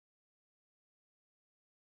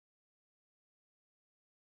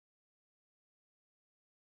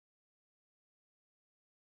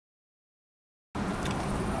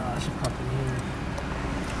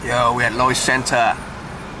Yo, we at Lois Center.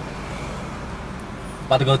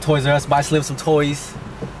 About to go to Toys R Us, buy Slim some toys.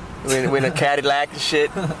 We're in a Cadillac and shit.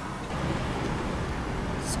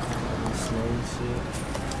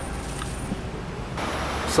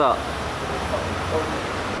 What's up?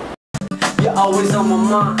 You're always on my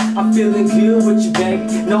mind, I'm feeling good with you,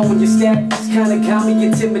 baby. Knowing your status kinda got me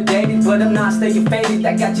intimidated, but I'm not staying faded,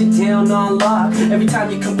 I got you down on lock. Every time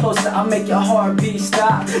you come closer, I make your heartbeat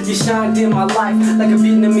stop. You shined in my life like a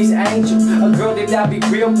Vietnamese angel, a girl that I be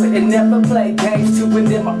real with and never play games to.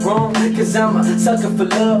 And am I wrong? Cause I'm a sucker for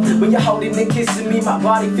love. When you're holding and kissing me, my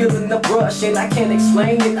body feeling the rush, and I can't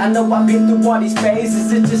explain it. I know I've been through all these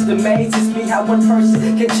phases, it just amazes me how one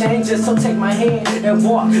person can change us. So take my hand and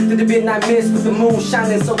walk through the midnight mist with the moon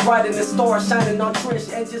shining so bright and the stars shining on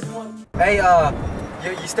Trish and just one. Hey,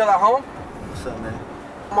 you still at home? What's up, man?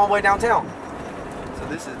 I'm on my way downtown. So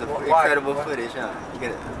this is the incredible footage, huh? You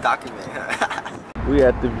gotta document, huh? We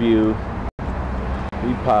at the View.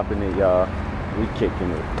 We popping it, y'all. We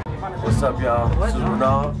kicking it. What's up, y'all? Super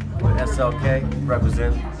Dog with SLK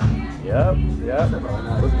representing. Yep.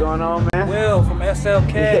 What's going on, man? Will from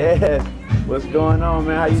SLK. Yeah. What's going on,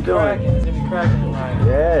 man? How you doing? It's gonna be cracking tonight.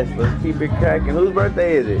 Yes, let's keep it cracking. Whose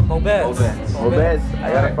birthday is it? Obet's. I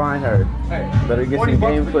gotta find her. Better get some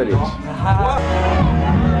game footage.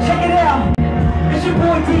 Check it out. It's your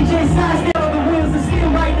boy DJ Size down on the wheels of steel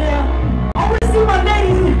right now. I wanna see my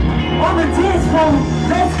ladies on the dance floor.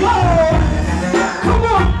 Let's go. Come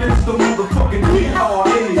on. It's the motherfucking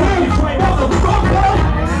D.R.E. Hey, motherfucker.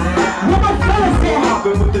 Where my fellas at?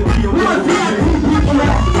 With the Where my people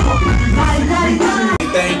at?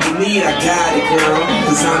 Anything you need, I got it, girl.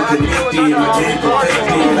 Cause I'm connected, my game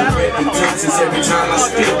perfected. I'm repping Texas every time I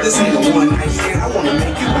spit. This ain't a one night stand, I wanna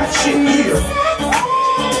make you my shit here.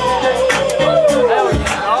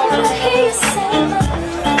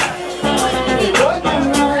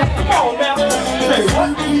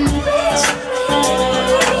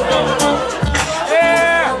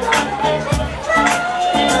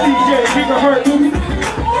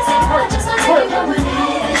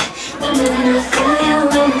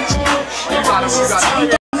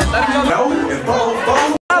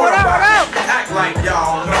 Act like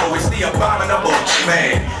y'all know it's the abominable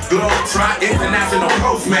man. Globetrot International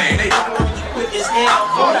Postman. They with his hand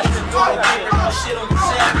on shit on the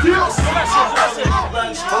sand. Just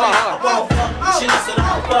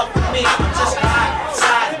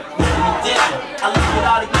outside. I look at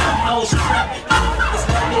all the young hoes trapping. It's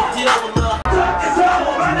no big deal with love. It's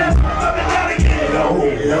all about that.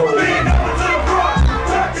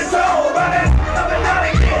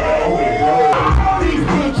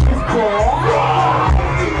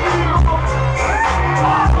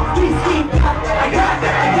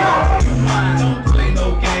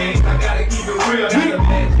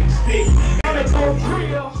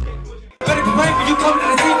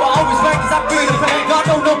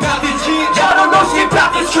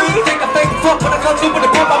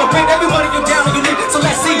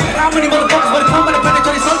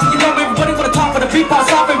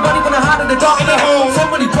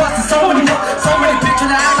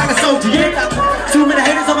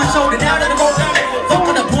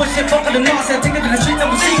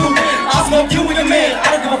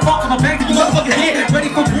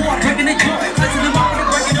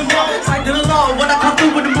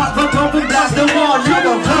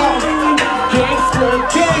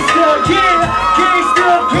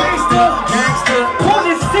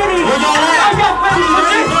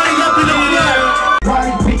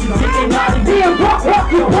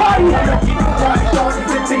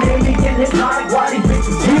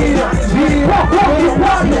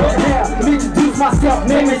 Myself,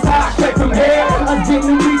 name is high, straight from hell.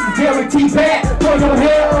 Ungenuine reasons, guarantee bad for your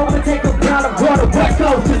hell. I'ma take a pound of butter, West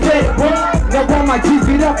Coast, just let it run. Now all my G's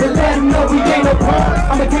beat up and let them know we ain't no punk.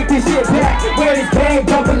 I'ma take this shit back, where this game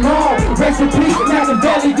don't belong. Rest in peace, imagine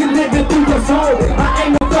belly, you living through your soul. I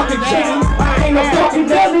ain't no fucking king, I ain't no fucking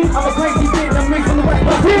belly. I'ma break these shit, I'm mixing the way.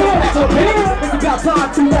 But that's okay. It's about time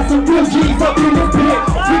to let some real G's up in this bitch.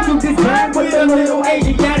 We do this time with a little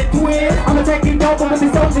Asian got it twin. I'ma take it over with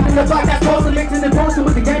this ocean in the block that's closing. Mixing and posting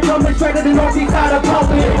with the game coming straight to the northeast side of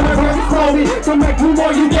Portland. And I heard it slowly, so make room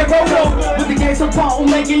or you get rolled over. With the game support,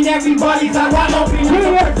 making everybody's eye wide open.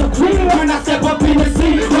 So clean when I step up in the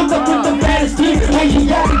scene. Look up with the baddest team. Hey, you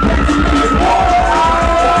got me back to me.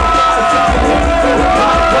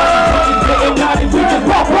 We just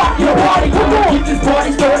rock your body. Come on, get this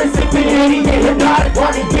party started. Sipping Henny, get hypnotic.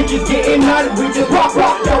 Party bitches getting naughty. We just rock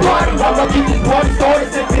your body. I'ma get this party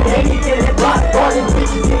started. Sipping Henny, get hypnotic. Party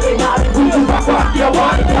bitches getting naughty. We just rock your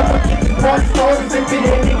body. I'ma get this party started. Sipping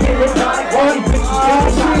Henny, get hypnotic. Party bitches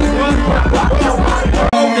getting naughty. We just rock your body.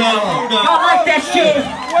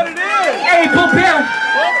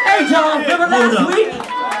 last week?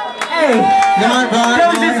 Hey, there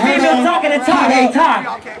was this female talking to Todd. Hey,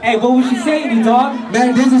 Todd. Hey, what was she saying to you, dog?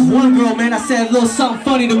 Man, there's this one girl, man, I said a little something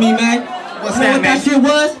funny to me, man. What's you know that, what that shit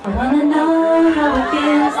was? I wanna know how it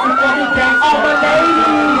feels to get it back. All my ladies,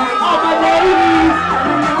 all my ladies.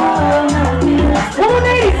 Come on,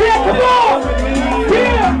 ladies, yeah, come on.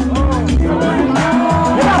 Yeah.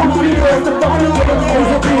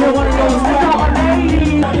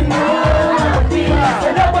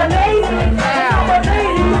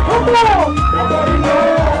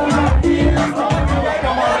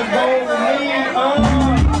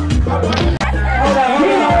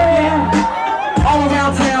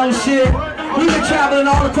 Traveling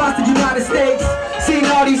all across the United States, seeing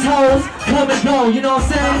all these hoes come and go, you know what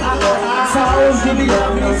I'm saying? Hoes, give me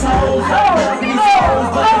love for these hoes,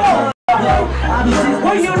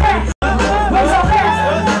 where you at? Where's your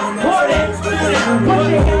ass? Put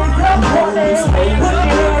your hands up, put your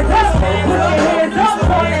hands up,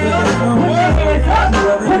 put your hands up,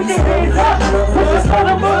 put your hands up, put your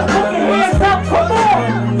hands up, come on!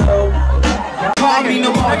 Call me no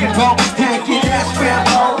more, you broke, can't get that strap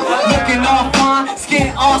on. Looking all fine,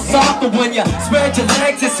 skin all soft, but when you spread your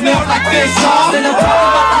legs, it smells like fish sauce. And I'm talking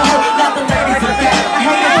about the hoes, not the ladies in that. I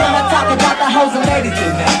hate it when I talk about the hoes and ladies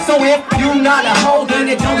in that. So if you not a hoe, then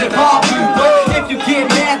it don't involve you. But if you get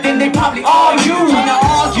mad, then they probably all you. Trying to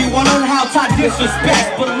argue, I learn how to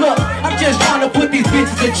disrespect. But look, I'm just trying to put these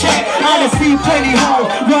bitches in check. I done seen plenty hoes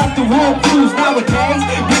run through home crews. Nowadays,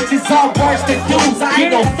 bitches are worse than dudes. I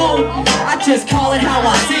ain't no fool, I just call it how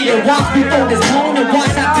I see it. Watch me throw this bone and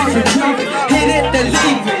watch that bitch retrieve it. Hit it, then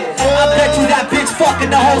leave it. I bet you that bitch fucking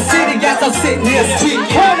the whole city. Yes, I'm sitting here speaking.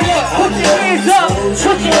 Put your hands up,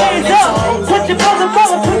 put your hands up, put your brother,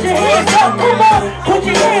 put your hands up, come on, put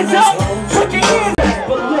your hands up, put your hands up.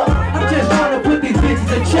 But look, I'm just trying to put these bitches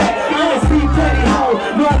in check. I done seen plenty hoes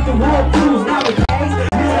run through home crews. Nowadays,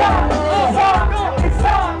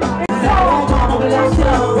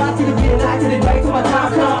 right to the midnight, to the day, till my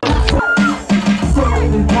time comes.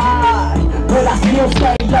 But I still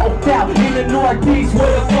stay low out in the Northeast with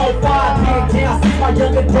a 4-5 big down since my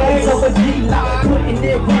younger days. Over G-Lock, putting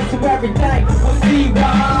in work to everything. We'll see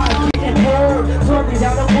why getting heard, swerving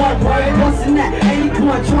down the one-way, busting that 80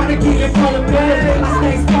 point, trying to get in front of me. I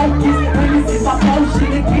stay focused, and this is my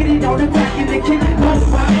motion, and get it on the track and the kick it close.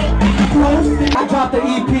 I dropped the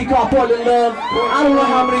EP called Portland Love. I don't know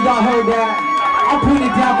how many of y'all heard that. I'm putting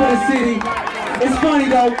it down for the city. It's funny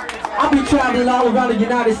though, I be traveling all around the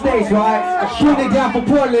United States, right? Putting it down for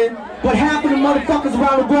Portland, but half of the motherfuckers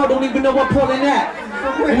around the world don't even know what Portland at.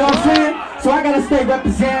 You know what I'm saying? So I gotta stay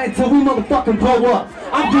represented until we motherfucking blow up.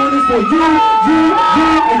 I'm doing this for you, and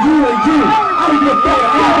you. I don't give a fuck.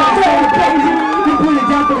 We put it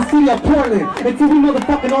down for the city of Portland until we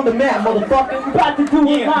motherfucking on the map, motherfucker. We about to do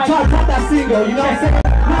it right. Try to pop that single, you know what I'm saying?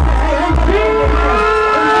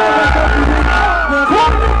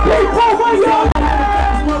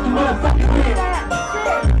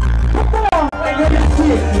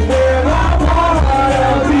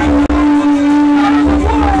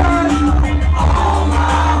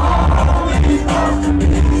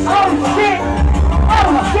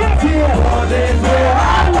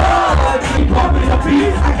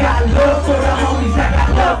 I got love for the homies that got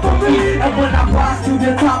love for me. And when I rise to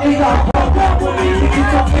the top, they all broke up for me.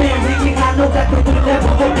 It's a family, I know that they will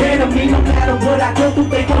never forget of me. No matter what I go through,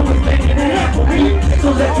 they always making a hand for me. So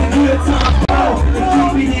let the good times go. And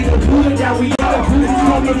keep it in the hood, that we are the booties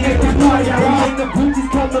come and make the party rock. And the booties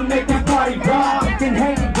come and make the party rock. Can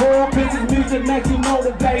hang it, girl, cause this music makes you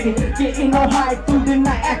motivated. Getting no hype through the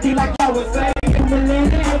night, acting like I was saying.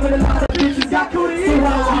 With a lot of bitches got cooties. So I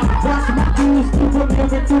watch my dudes to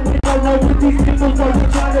remember to me. Don't know what these people so they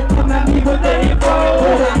try to come at me with the info.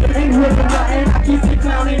 But I ain't ripping nothing. I keep it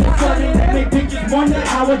clowning and sunning. They make bitches wonder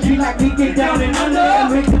how a G like me get down and under.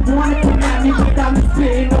 And make them wanna come at me without me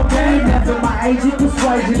spitting no game. Never my agent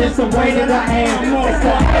persuasion. It's the way that I am. It's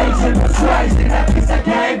the agent persuasion.